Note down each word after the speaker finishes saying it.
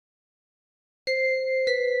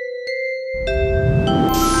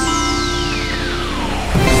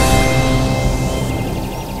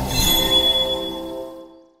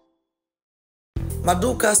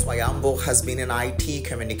Madhukar Swayambhu has been an IT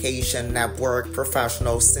communication network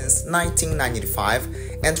professional since 1995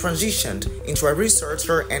 and transitioned into a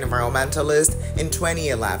researcher and environmentalist in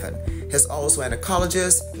 2011. He's also an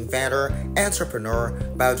ecologist, inventor, entrepreneur,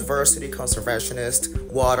 biodiversity conservationist,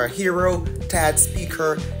 water hero, TED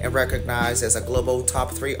speaker, and recognized as a global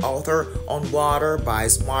top 3 author on water by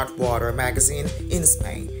Smart Water magazine in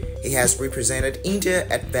Spain. He has represented India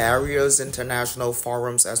at various international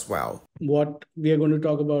forums as well. What we are going to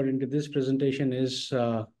talk about into this presentation is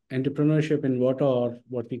entrepreneurship in water, or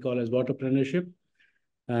what we call as waterpreneurship.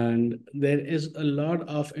 And there is a lot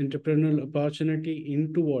of entrepreneurial opportunity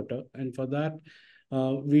into water. And for that,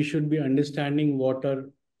 we should be understanding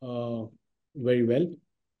water very well.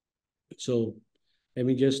 So let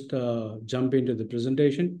me just jump into the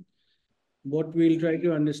presentation. What we'll try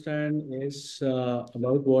to understand is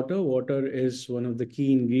about water. Water is one of the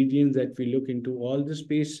key ingredients that we look into all the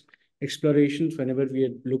space explorations. Whenever we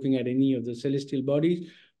are looking at any of the celestial bodies,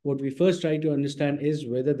 what we first try to understand is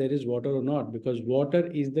whether there is water or not, because water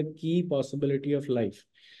is the key possibility of life.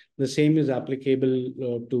 The same is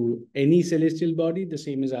applicable to any celestial body. The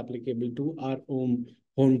same is applicable to our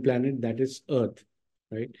home planet, that is Earth,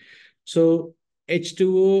 right? So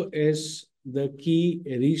H2O is the key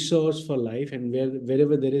resource for life, and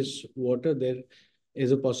wherever there is water, there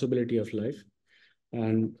is a possibility of life.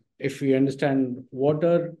 And if we understand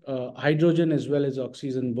water, hydrogen as well as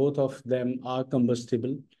oxygen, both of them are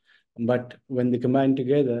combustible, but when they combine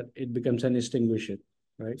together, it becomes an extinguisher,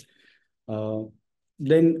 right?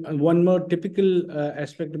 Then one more typical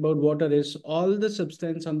aspect about water is all the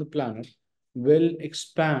substance on the planet will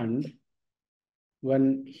expand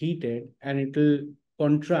when heated, and it will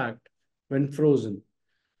contract when frozen.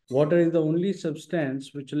 Water is the only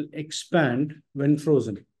substance which will expand when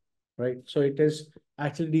frozen, right? So it is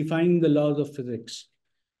actually defying the laws of physics.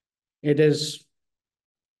 It is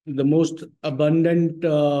the most abundant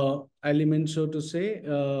element, so to say,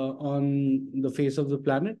 on the face of the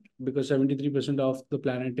planet, because 73% of the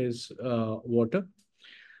planet is water.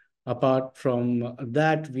 Apart from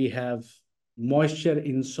that, we have moisture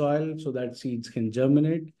in soil so that seeds can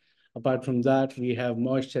germinate. Apart from that, we have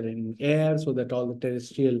moisture in air so that all the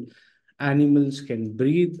terrestrial animals can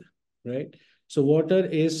breathe, right? So water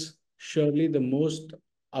is surely the most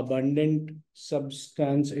abundant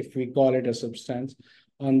substance, if we call it a substance,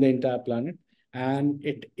 on the entire planet. And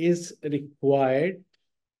it is required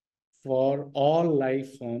for all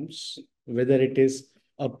life forms, whether it is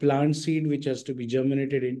a plant seed which has to be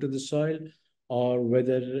germinated into the soil, or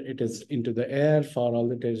whether it is into the air for all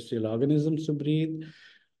the terrestrial organisms to breathe,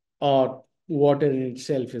 or water in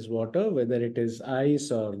itself is water, whether it is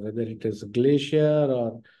ice or whether it is a glacier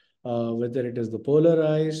or whether it is the polar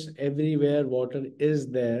ice. Everywhere water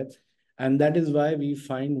is there. And that is why we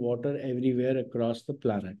find water everywhere across the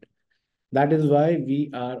planet. That is why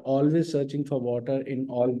we are always searching for water in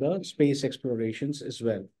all the space explorations as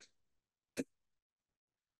well.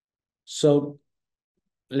 So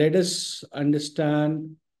let us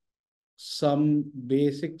understand some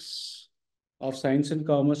basics of science and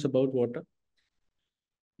commerce about water.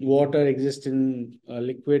 Water exists in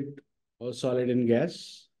liquid, or solid, and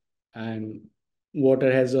gas. And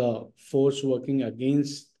water has a force working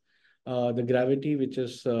against the gravity, which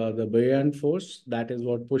is the buoyant force. That is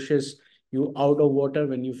what pushes you out of water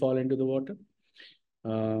when you fall into the water.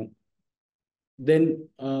 Then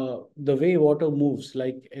the way water moves,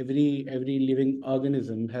 like every living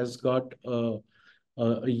organism has got a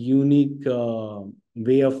unique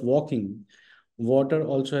way of walking. Water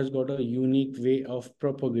also has got a unique way of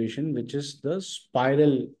propagation, which is the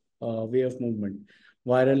spiral way of movement.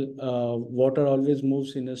 Water always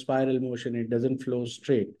moves in a spiral motion. It doesn't flow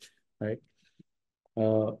straight, right?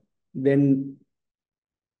 Then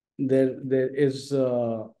there is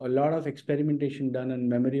a lot of experimentation done on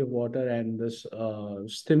memory of water and this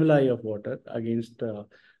stimuli of water against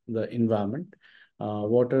the environment.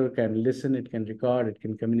 Water can listen, it can record, it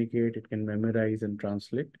can communicate, it can memorize and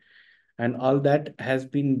translate. And all that has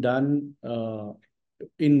been done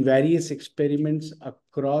in various experiments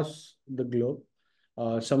across the globe.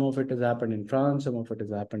 Some of it has happened in France, some of it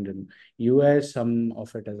has happened in US, some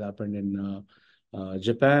of it has happened in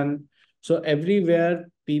Japan. So everywhere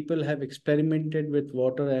people have experimented with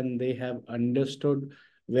water, and they have understood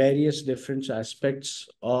various different aspects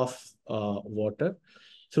of water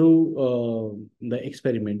through the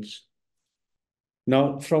experiments.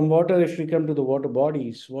 Now, from water, if we come to the water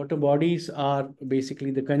bodies are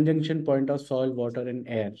basically the conjunction point of soil, water, and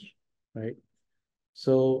air, right?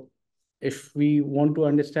 So if we want to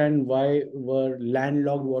understand why were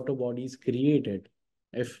landlocked water bodies created,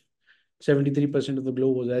 if 73% of the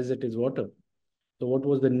globe was as it is water, So what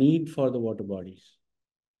was the need for the water bodies?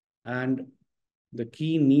 And the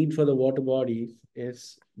key need for the water bodies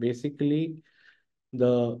is basically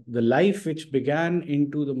the life which began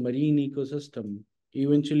into the marine ecosystem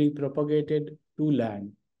eventually propagated to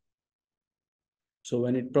land. So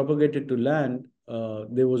when it propagated to land,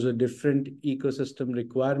 there was a different ecosystem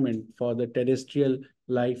requirement for the terrestrial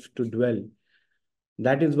life to dwell.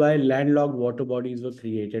 That is why landlocked water bodies were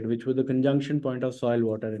created, which were the conjunction point of soil,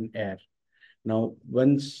 water, and air. Now,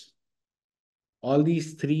 once all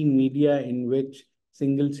these three media in which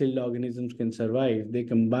single-celled organisms can survive, they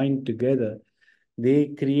combine together, they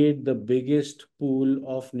create the biggest pool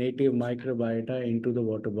of native microbiota into the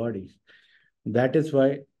water bodies. That is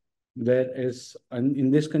why there is,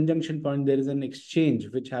 in this conjunction point, there is an exchange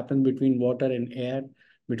which happens between water and air,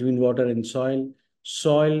 between water and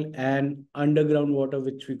soil and underground water,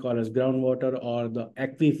 which we call as groundwater or the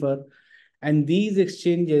aquifer. And these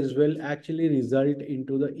exchanges will actually result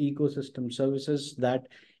into the ecosystem services that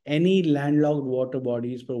any landlocked water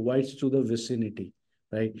bodies provides to the vicinity,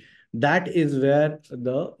 right? That is where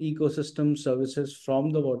the ecosystem services from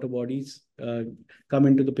the water bodies come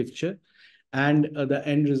into the picture. And the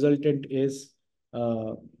end resultant is,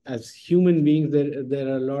 as human beings, there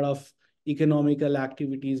are a lot of economical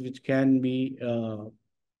activities which can be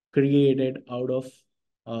created out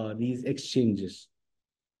of these exchanges.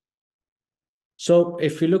 So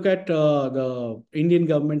if you look at the Indian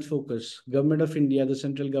government's focus, government of India, the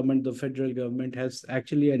central government, the federal government has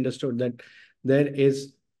actually understood that there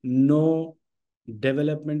is no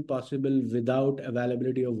development possible without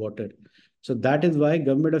availability of water. So that is why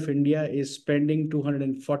government of India is spending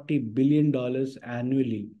 $240 billion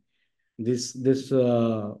annually. This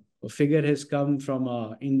figure has come from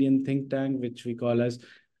an Indian think tank, which we call as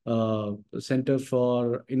Center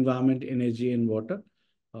for Environment, Energy and Water.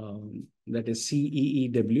 That is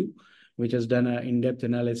CEEW, which has done an in-depth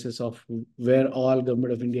analysis of where all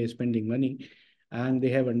government of India is spending money. And they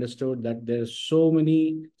have understood that there's so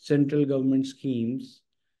many central government schemes,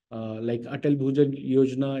 like Atal Bhujal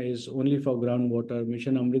Yojana is only for groundwater,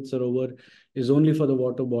 Mission Amrit Sarovar is only for the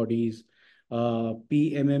water bodies,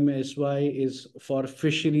 PMMSY is for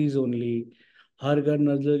fisheries only, Har Ghar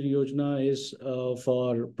Nal Jal Yojana is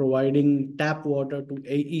for providing tap water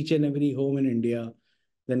to each and every home in India.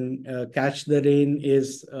 Then Catch the Rain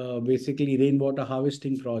is basically rainwater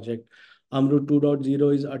harvesting project. Amrut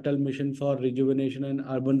 2.0 is Atal Mission for Rejuvenation and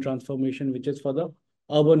Urban Transformation, which is for the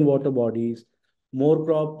urban water bodies. More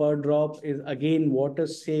crop per drop is again water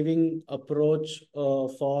saving approach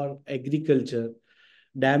for agriculture.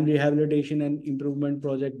 Dam rehabilitation and improvement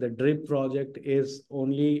project, the drip project is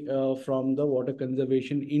only from the water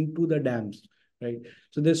conservation into the dams, right?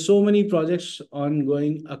 So there's so many projects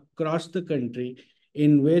ongoing across the country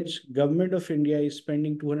in which government of India is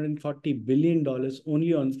spending $240 billion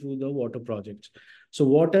only on through the water projects. So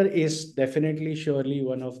water is definitely surely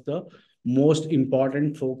one of the most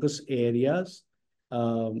important focus areas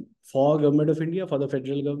for government of India, for the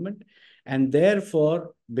federal government. And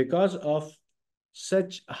therefore, because of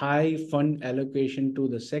such high fund allocation to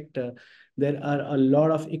the sector, there are a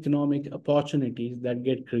lot of economic opportunities that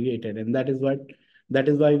get created. And that is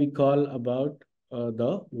why we call about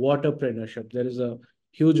the waterpreneurship. There is a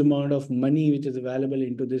huge amount of money which is available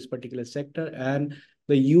into this particular sector, and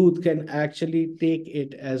the youth can actually take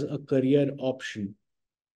it as a career option.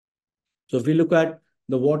 So if we look at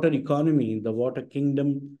the water economy, the water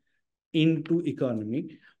kingdom into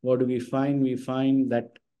economy, what do we find? We find that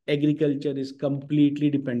agriculture is completely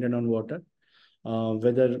dependent on water.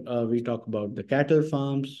 Whether we talk about the cattle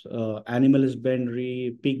farms, animal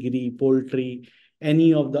husbandry, piggery, poultry,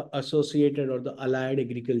 any of the associated or the allied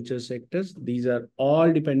agriculture sectors, these are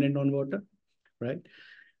all dependent on water, right?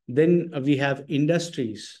 Then we have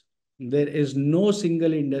industries. There is no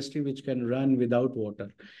single industry which can run without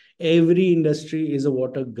water. Every industry is a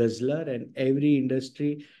water guzzler, and every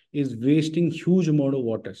industry is wasting huge amount of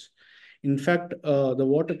waters. In fact, the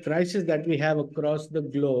water crisis that we have across the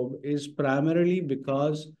globe is primarily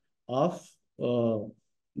because of the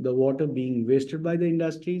water being wasted by the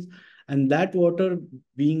industries and that water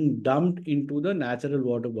being dumped into the natural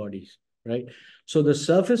water bodies, right? So the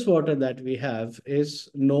surface water that we have is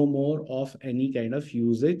no more of any kind of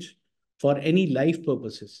usage for any life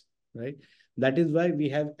purposes, right? That is why we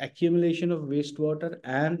have accumulation of wastewater,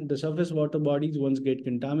 and the surface water bodies once get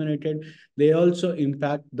contaminated, they also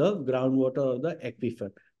impact the groundwater or the aquifer,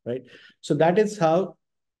 right? So that is how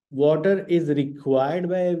water is required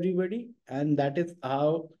by everybody, and that is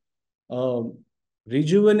how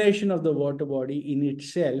rejuvenation of the water body in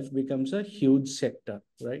itself becomes a huge sector,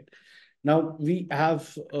 right? Now we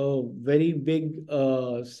have a very big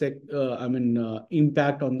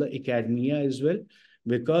impact on the academia as well,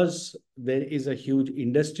 because there is a huge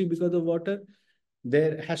industry because of water.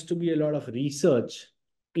 There has to be a lot of research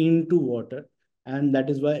into water, and that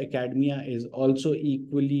is why academia is also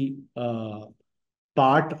equally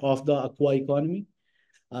part of the aqua economy.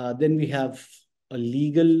 Then we have a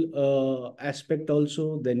legal aspect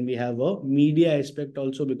also. Then we have a media aspect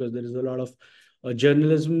also, because there is a lot of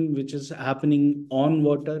journalism which is happening on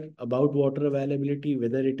water, about water availability,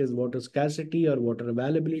 whether it is water scarcity or water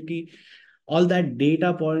availability. All that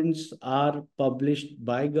data points are published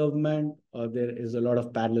by government. There is a lot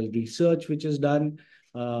of parallel research which is done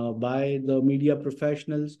by the media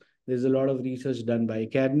professionals. There's a lot of research done by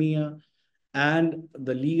academia, and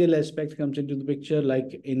the legal aspect comes into the picture.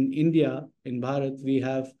 Like in India, in Bharat, we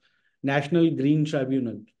have National Green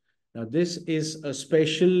Tribunal. Now this is a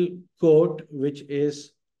special court which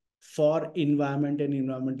is for environment and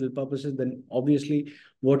environmental purposes. Then obviously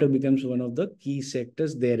water becomes one of the key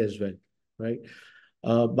sectors there as well, right?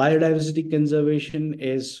 Biodiversity conservation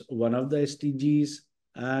is one of the SDGs,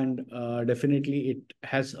 and definitely it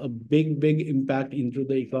has a big impact into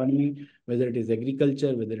the economy, whether it is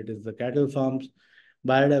agriculture, whether it is the cattle farms.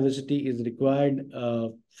 Biodiversity is required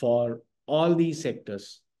for all these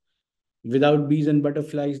sectors. Without bees and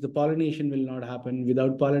butterflies, the pollination will not happen.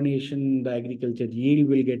 Without pollination, the agriculture yield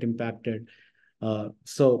will get impacted.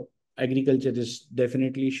 So agriculture is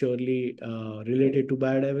definitely surely related to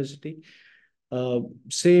biodiversity.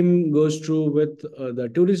 Same goes true with the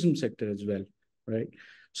tourism sector as well, right?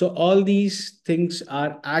 So all these things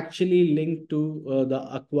are actually linked to the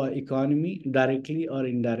aqua economy directly or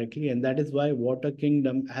indirectly, and that is why Water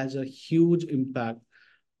Kingdom has a huge impact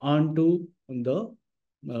onto the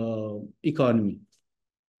economy.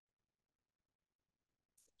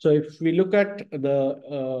 So if we look at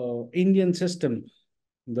the Indian system,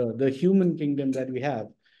 the human kingdom that we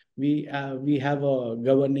have a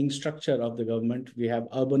governing structure of the government. We have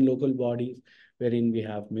urban local bodies, wherein we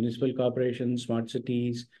have municipal corporations, smart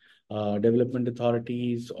cities, development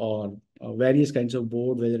authorities, or various kinds of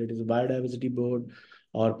board, whether it is a biodiversity board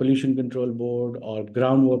or pollution control board or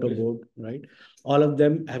groundwater board, right? All of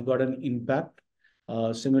them have got an impact.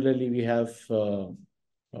 Similarly, we have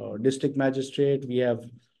district magistrate, we have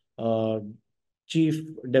uh, chief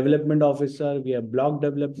development officer, we have block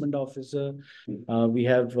development officer, we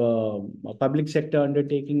have a public sector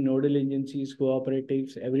undertaking, nodal agencies,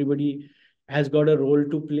 cooperatives. Everybody has got a role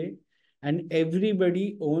to play, and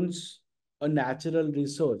everybody owns a natural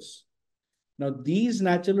resource. Now, these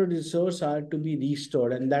natural resources are to be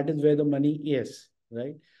restored, and that is where the money is,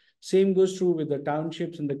 right? Same goes true with the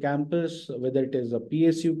townships and the campus, whether it is a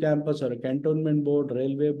PSU campus or a cantonment board,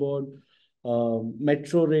 railway board,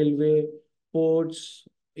 metro railway, ports,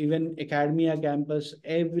 even academia campus.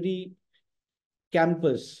 Every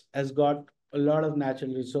campus has got a lot of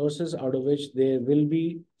natural resources, out of which there will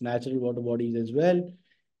be natural water bodies as well.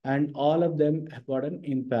 And all of them have got an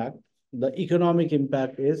impact. The economic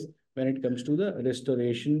impact is when it comes to the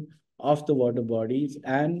restoration of the water bodies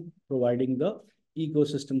and providing the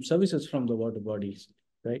ecosystem services from the water bodies,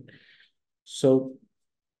 right? So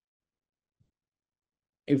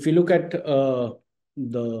if we look at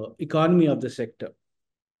the economy of the sector,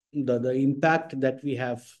 the impact that we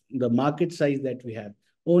have, the market size that we have,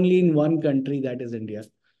 only in one country, that is India.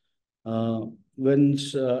 When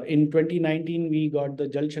in 2019, we got the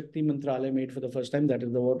Jal Shakti Mantralaya made for the first time, that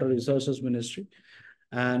is the Water Resources Ministry.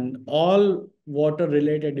 And all water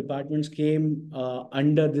related departments came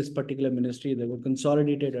under this particular ministry. They were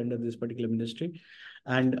consolidated under this particular ministry.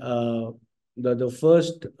 And the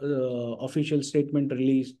first official statement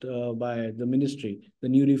released by the ministry, the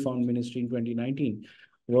newly formed ministry in 2019,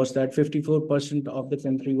 was that 54% of the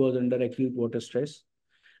country was under acute water stress.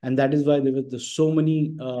 And that is why there were so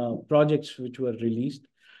many projects which were released.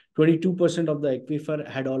 22% of the aquifer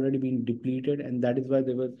had already been depleted, and that is why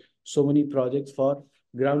there were so many projects for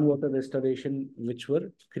groundwater restoration which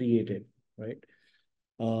were created, right?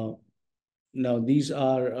 Now, these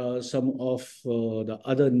are some of the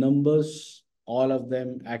other numbers. All of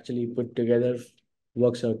them actually put together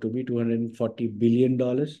works out to be $240 billion.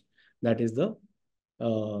 That is the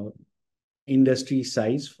industry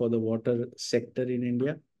size for the water sector in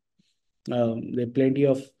India. There are plenty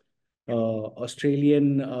of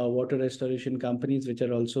Australian water restoration companies which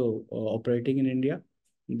are also operating in India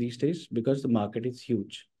these days, because the market is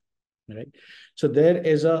huge, right? So there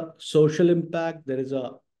is a social impact, there is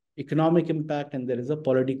a economic impact, and there is a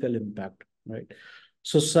political impact, right?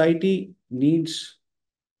 Society needs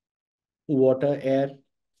water, air,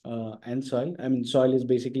 and soil. I mean, soil is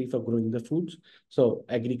basically for growing the foods. So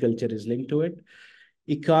agriculture is linked to it.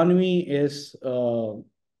 Economy is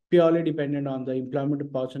purely dependent on the employment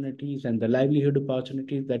opportunities and the livelihood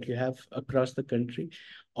opportunities that you have across the country.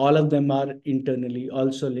 All of them are internally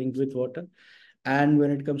also linked with water. And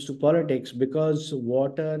when it comes to politics, because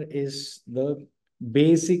water is the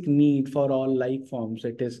basic need for all life forms,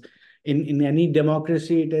 it is in any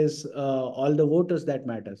democracy, it is all the voters that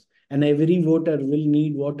matters, and every voter will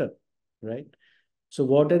need water, right? So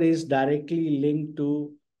water is directly linked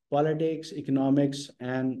to politics, economics,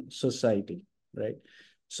 and society, right?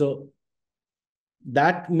 So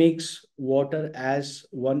that makes water as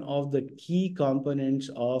one of the key components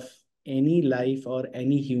of any life or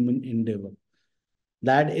any human endeavor.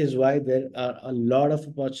 That is why there are a lot of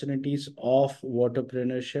opportunities of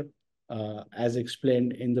waterpreneurship, as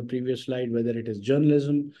explained in the previous slide, whether it is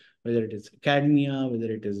journalism, whether it is academia,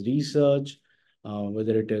 whether it is research,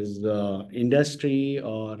 whether it is industry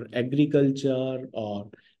or agriculture or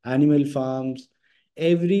animal farms.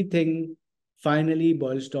 Everything finally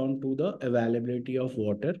boils down to the availability of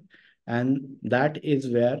water, and that is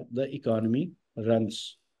where the economy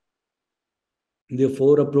runs. There are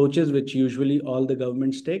four approaches which usually all the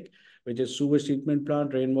governments take, which is sewage treatment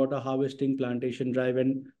plant, rainwater harvesting, plantation drive,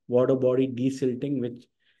 and water body desilting, which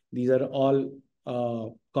these are all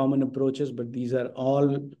common approaches, but these are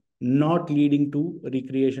all not leading to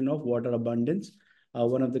recreation of water abundance.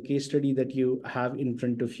 One of the case study that you have in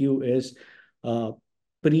front of you is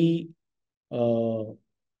pre uh,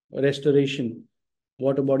 restoration.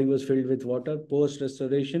 Water body was filled with water. Post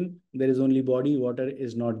restoration, there is only body, water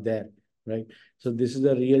is not there, right? So this is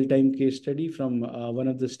a real-time case study from one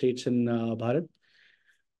of the states in Bharat.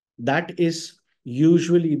 That is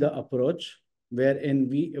usually the approach wherein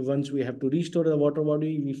once we have to restore the water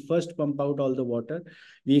body, we first pump out all the water,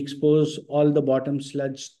 we expose all the bottom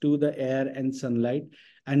sludge to the air and sunlight,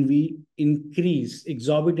 and we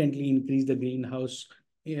exorbitantly increase the greenhouse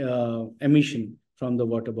emission from the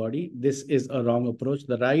water body. This is a wrong approach.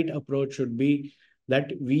 The right approach should be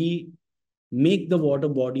that we make the water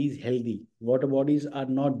bodies healthy. Water bodies are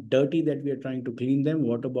not dirty that we are trying to clean them.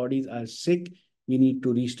 Water bodies are sick. We need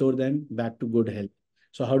to restore them back to good health.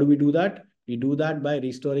 So how do we do that? We do that by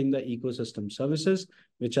restoring the ecosystem services,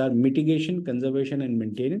 which are mitigation, conservation, and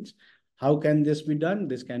maintenance. How can this be done?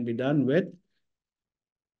 This can be done with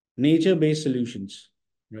nature-based solutions,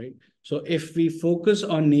 right? So if we focus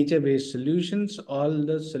on nature-based solutions, all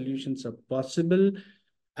the solutions are possible.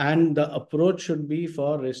 And the approach should be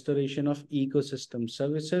for restoration of ecosystem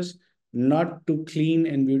services, not to clean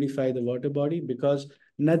and beautify the water body, because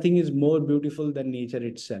nothing is more beautiful than nature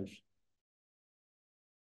itself.